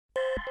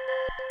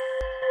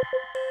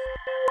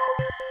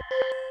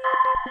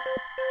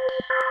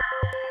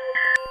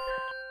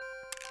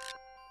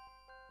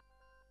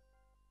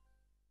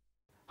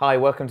Hi,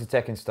 welcome to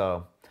Tech in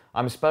Style.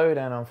 I'm Spode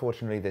and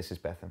unfortunately this is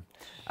Bethan.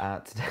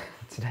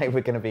 Today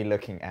we're going to be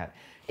looking at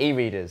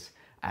e-readers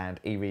and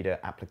e-reader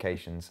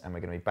applications, and we're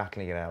going to be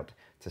battling it out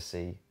to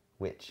see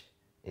which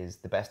is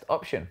the best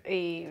option.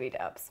 E-reader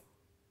apps.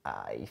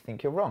 I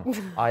think you're wrong.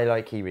 I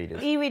like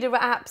e-readers. E-reader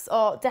apps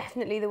are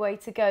definitely the way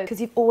to go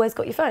because you've always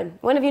got your phone.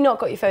 When have you not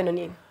got your phone on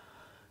you?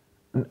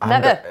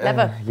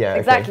 Never. Yeah,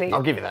 exactly. Okay.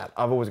 I'll give you that.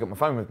 I've always got my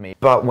phone with me.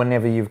 But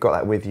whenever you've got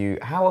that with you,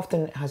 how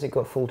often has it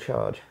got full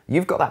charge?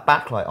 You've got that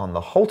backlight on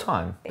the whole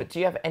time. But do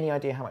you have any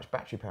idea how much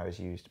battery power is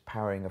used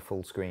powering a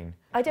full screen?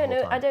 I don't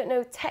know. I don't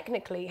know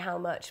technically how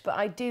much, but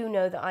I do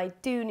know that I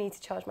do need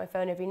to charge my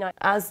phone every night.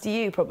 As do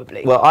you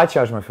probably. Well, I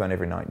charge my phone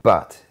every night,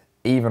 but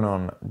even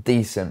on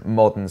decent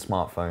modern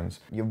smartphones,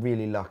 you're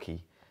really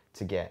lucky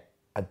to get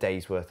a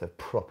day's worth of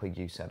proper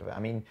use out of it. I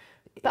mean,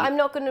 but I'm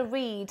not going to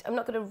read. I'm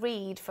not going to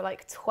read for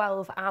like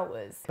 12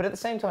 hours. But at the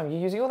same time,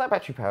 you're using all that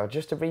battery power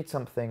just to read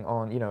something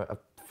on, you know, a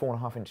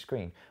 4.5-inch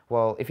screen.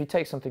 Well, if you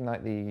take something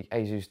like the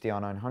Asus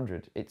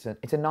DR900, it's a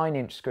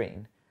 9-inch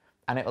screen,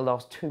 and it'll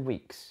last 2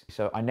 weeks.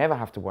 So I never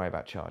have to worry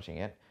about charging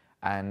it,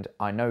 and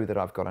I know that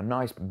I've got a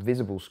nice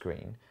visible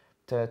screen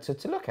to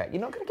look at.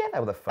 You're not going to get that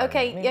with a phone.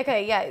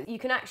 Okay, yeah. You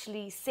can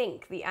actually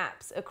sync the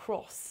apps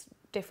across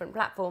different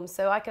platforms,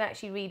 so I can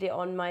actually read it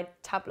on my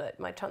tablet,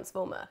 my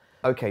transformer.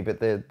 Okay, but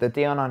the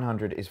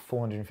DR900 is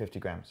 450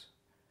 grams.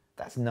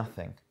 That's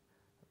nothing.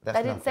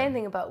 I didn't say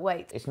anything about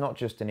weight. It's not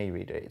just an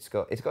e-reader. It's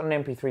got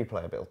an MP3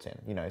 player built in.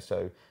 You know,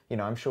 so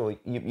I'm sure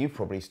you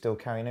probably still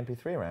carry an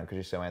MP3 around because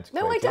you're so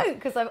antiquated. No, I don't,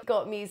 because I've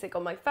got music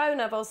on my phone.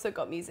 I've also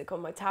got music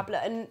on my tablet,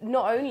 and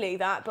not only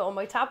that, but on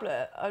my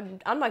tablet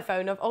and my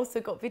phone, I've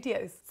also got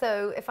videos.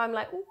 So if I'm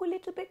like, oh, a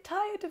little bit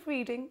tired of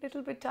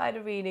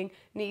reading,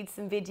 need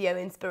some video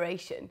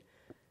inspiration.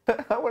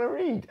 I want to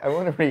read. I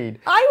want to read.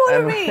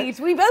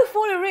 We both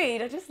want to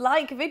read. I just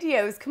like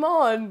videos. Come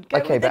on.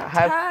 Okay, but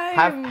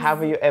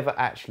have you ever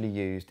actually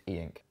used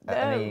e-ink?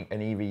 No.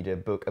 An e-reader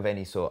book of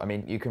any sort? I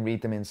mean, you can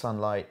read them in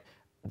sunlight.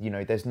 You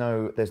know, there's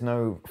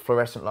no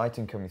fluorescent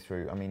lighting coming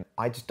through. I mean,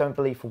 I just don't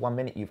believe for 1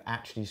 minute you've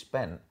actually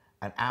spent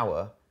an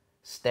hour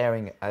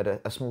staring at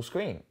a small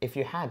screen. If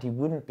you had, you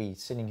wouldn't be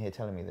sitting here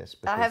telling me this,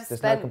 because I have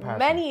there's no spent comparison.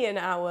 many an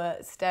hour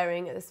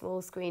staring at the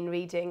small screen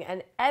reading,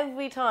 and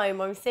every time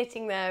I'm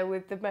sitting there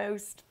with the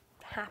most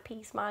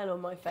happy smile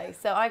on my face.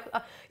 So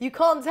you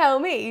can't tell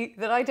me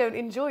that I don't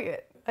enjoy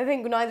it. I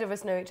think neither of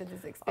us know each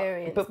other's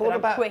experience, but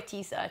I'm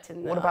pretty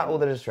certain that What about all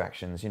the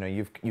distractions? You know,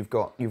 you've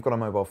got a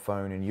mobile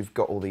phone, and you've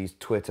got all these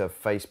Twitter,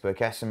 Facebook,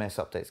 SMS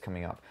updates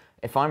coming up.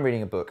 If I'm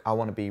reading a book, I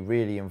want to be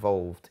really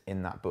involved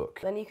in that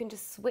book. Then you can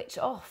just switch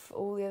off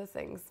all the other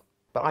things.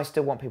 But I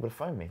still want people to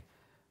phone me.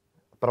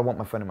 But I want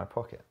my phone in my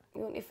pocket.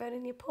 You want your phone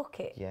in your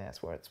pocket? Yeah,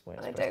 that's where it's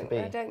supposed to be.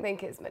 I don't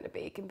think it's meant to be.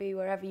 It can be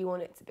wherever you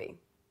want it to be.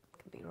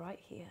 It can be right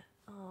here.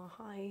 Oh,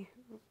 hi,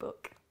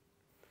 book.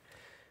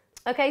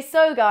 Okay,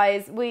 so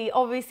guys, we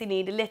obviously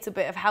need a little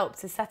bit of help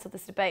to settle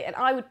this debate, and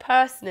I would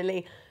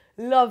personally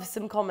love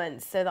some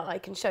comments so that I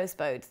can show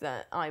Spode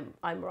that I'm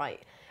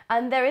right.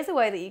 And there is a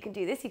way that you can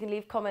do this. You can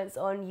leave comments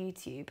on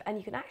YouTube, and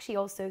you can actually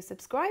also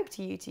subscribe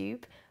to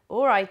YouTube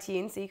or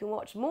iTunes so you can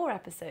watch more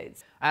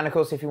episodes. And of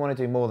course, if you want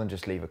to do more than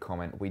just leave a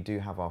comment, we do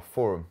have our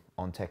forum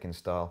on Tech in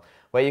Style,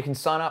 where you can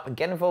sign up and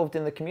get involved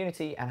in the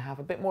community and have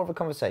a bit more of a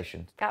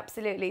conversation.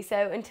 Absolutely.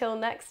 So until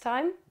next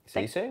time.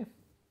 See you soon.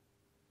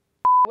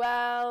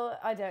 Well,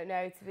 I don't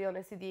know, to be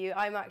honest with you.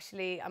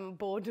 I'm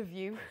bored of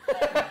you.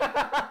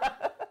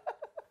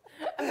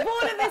 I'm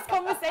bored of this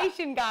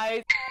conversation,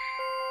 guys.